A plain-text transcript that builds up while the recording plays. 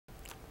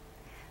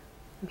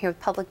I'm here with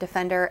Public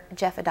Defender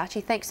Jeff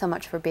Adachi. Thanks so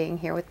much for being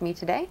here with me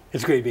today.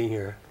 It's great being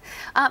here.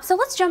 So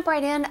let's jump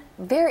right in.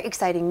 Very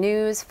exciting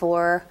news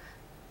for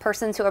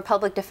persons who are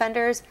public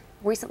defenders.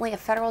 Recently, a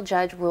federal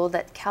judge ruled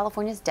that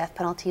California's death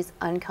penalty is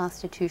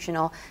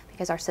unconstitutional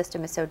because our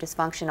system is so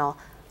dysfunctional.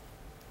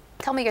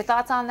 Tell me your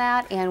thoughts on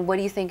that, and what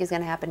do you think is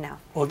going to happen now?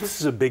 Well,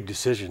 this is a big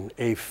decision.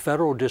 A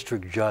federal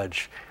district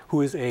judge,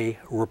 who is a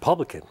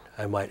Republican,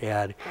 I might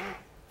add,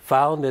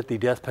 found that the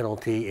death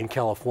penalty in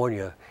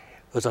California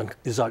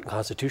is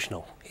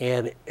unconstitutional.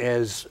 And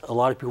as a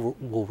lot of people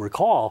will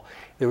recall,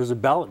 there was a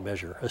ballot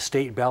measure, a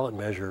state ballot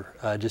measure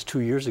just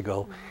 2 years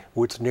ago,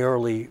 which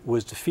narrowly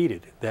was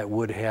defeated, that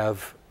would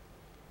have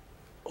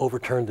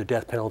overturned the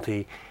death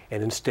penalty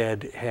and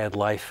instead had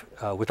life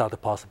without the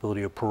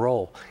possibility of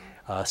parole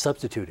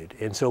substituted.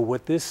 And so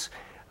what this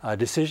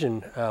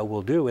decision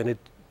will do, and it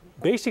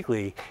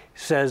basically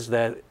says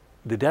that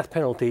the death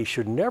penalty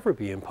should never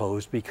be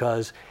imposed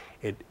because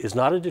it is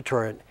not a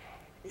deterrent,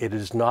 it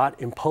is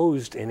not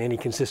imposed in any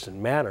consistent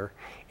manner,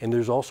 and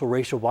there's also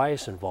racial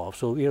bias involved.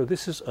 So, you know,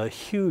 this is a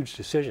huge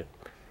decision.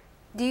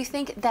 Do you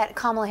think that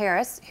Kamala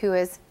Harris, who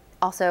is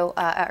also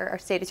our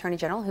state attorney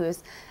general, who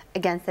is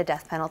against the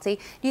death penalty,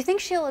 do you think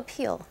she'll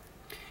appeal?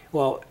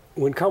 Well,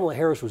 when Kamala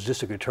Harris was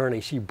district attorney,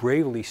 she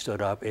bravely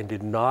stood up and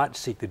did not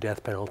seek the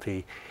death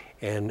penalty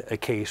in a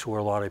case where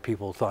a lot of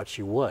people thought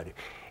she would.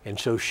 And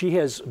so she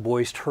has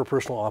voiced her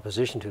personal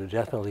opposition to the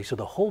death penalty. So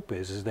the hope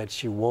is that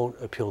she won't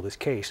appeal this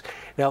case.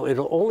 Now,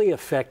 it'll only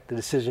affect the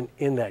decision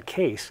in that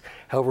case.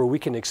 However, we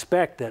can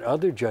expect that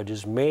other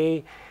judges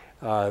may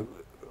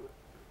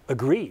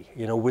agree,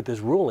 with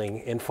this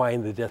ruling and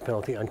find the death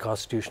penalty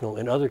unconstitutional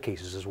in other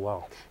cases as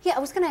well. Yeah, I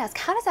was going to ask,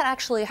 how would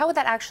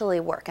that actually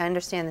work? I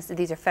understand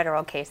these are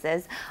federal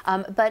cases,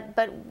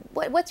 but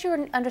what's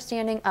your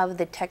understanding of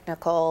the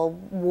technical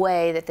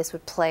way that this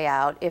would play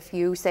out if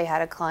you, say,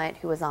 had a client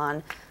who was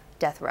on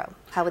death row?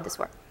 How would this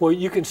work? Well,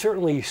 you can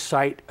certainly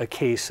cite a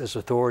case as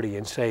authority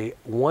and say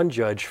one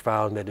judge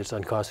found that it's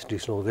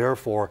unconstitutional,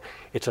 therefore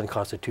it's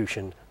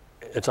unconstitutional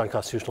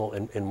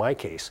in my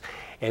case.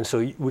 And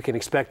so we can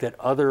expect that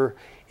other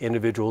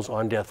individuals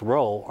on death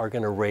row are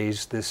going to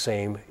raise this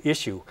same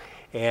issue.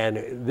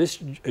 And this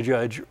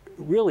judge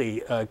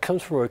really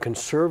comes from a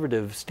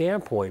conservative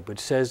standpoint, but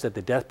says that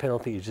the death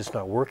penalty is just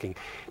not working.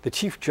 The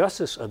Chief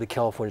Justice of the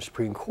California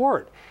Supreme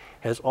Court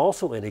has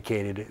also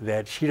indicated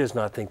that she does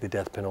not think the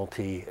death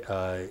penalty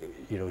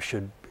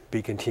should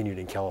be continued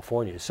in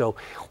California. So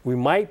we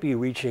might be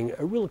reaching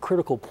a real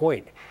critical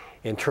point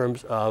in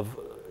terms of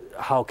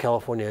how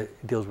California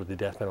deals with the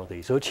death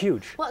penalty. So it's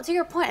huge. Well, to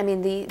your point, I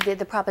mean,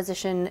 the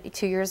proposition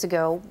 2 years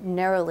ago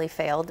narrowly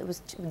failed. It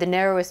was the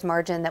narrowest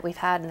margin that we've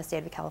had in the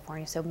state of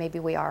California, so maybe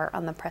we are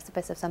on the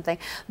precipice of something.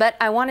 But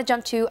I want to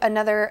jump to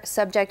another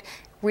subject.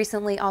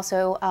 Recently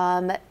also,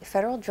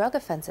 federal drug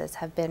offenses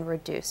have been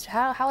reduced.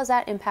 How has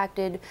that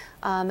impacted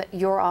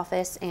your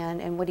office,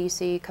 and what do you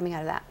see coming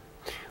out of that?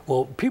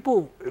 Well,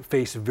 people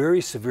face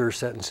very severe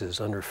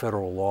sentences under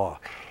federal law.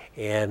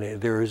 And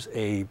there is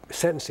a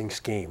sentencing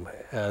scheme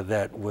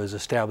that was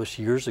established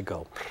years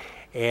ago.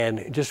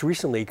 And just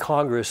recently,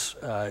 Congress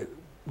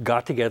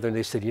got together and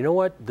they said, you know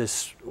what,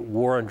 this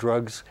war on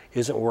drugs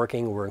isn't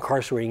working. We're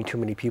incarcerating too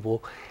many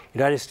people. The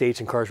United States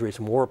incarcerates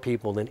more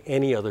people than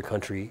any other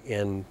country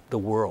in the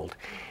world.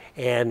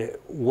 And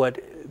what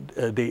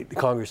the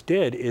Congress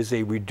did is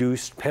they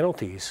reduced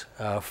penalties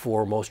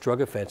for most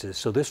drug offenses.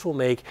 So this will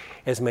make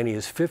as many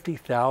as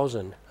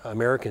 50,000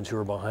 Americans who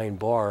are behind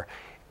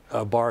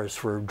bars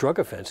for drug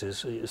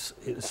offenses,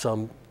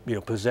 some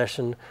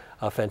possession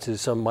offenses,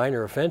 some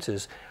minor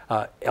offenses,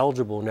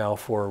 eligible now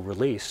for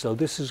release. So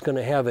this is going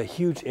to have a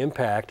huge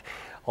impact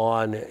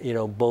on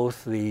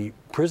both the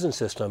prison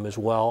system as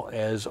well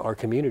as our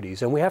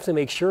communities. And we have to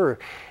make sure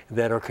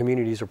that our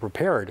communities are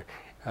prepared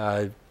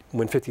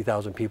when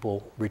 50,000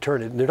 people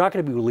return. They're not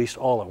going to be released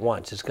all at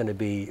once. It's going to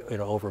be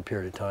over a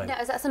period of time.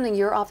 Now, is that something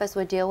your office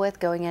would deal with,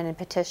 going in and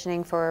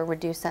petitioning for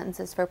reduced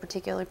sentences for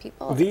particular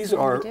people? These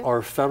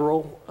are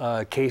federal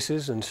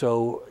cases, and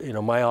so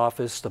my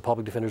office, the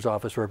Public Defender's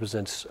Office,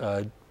 represents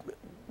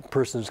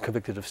persons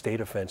convicted of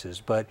state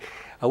offenses. But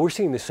we're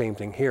seeing the same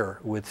thing here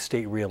with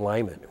state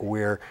realignment,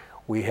 where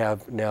we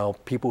have now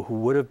people who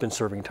would have been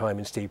serving time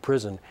in state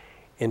prison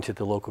into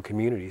the local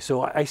community.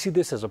 So I see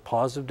this as a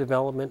positive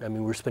development. I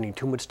mean, we're spending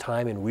too much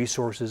time and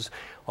resources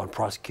on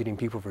prosecuting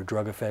people for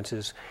drug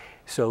offenses.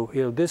 So,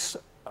 this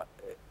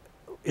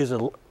is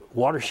a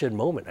watershed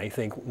moment, I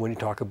think, when you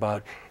talk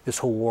about this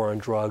whole war on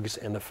drugs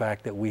and the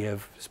fact that we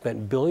have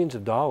spent billions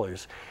of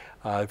dollars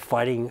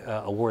fighting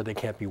a war that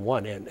can't be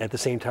won. And at the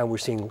same time, we're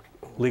seeing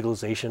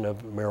legalization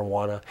of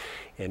marijuana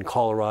in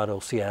Colorado,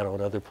 Seattle,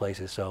 and other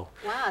places. So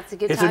wow, it's a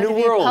good time to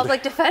be a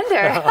public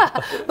defender.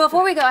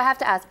 Before we go, I have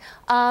to ask,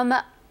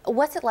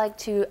 what's it like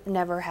to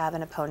never have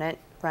an opponent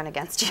run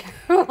against you?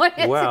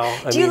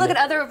 Do you look at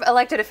other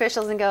elected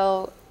officials and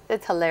go,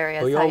 it's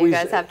hilarious how you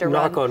guys have to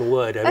knock on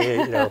wood. I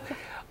mean,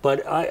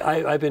 but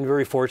I've been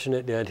very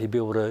fortunate to be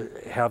able to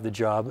have the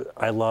job.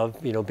 I love,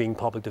 being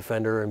public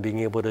defender and being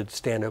able to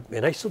stand up.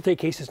 And I still take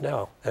cases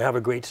now. I have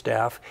a great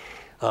staff.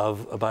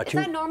 of about Is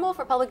that normal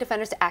for public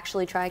defenders to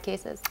actually try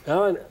cases?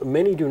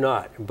 Many do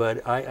not,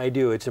 but I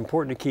do. It's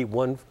important to keep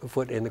one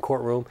foot in the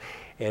courtroom,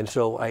 and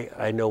so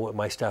I know what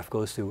my staff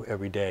goes through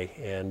every day,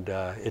 and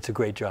it's a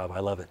great job. I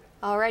love it.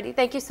 Alrighty,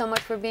 thank you so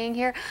much for being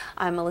here.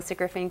 I'm Melissa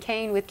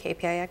Griffin-Kane with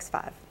KPIX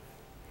 5.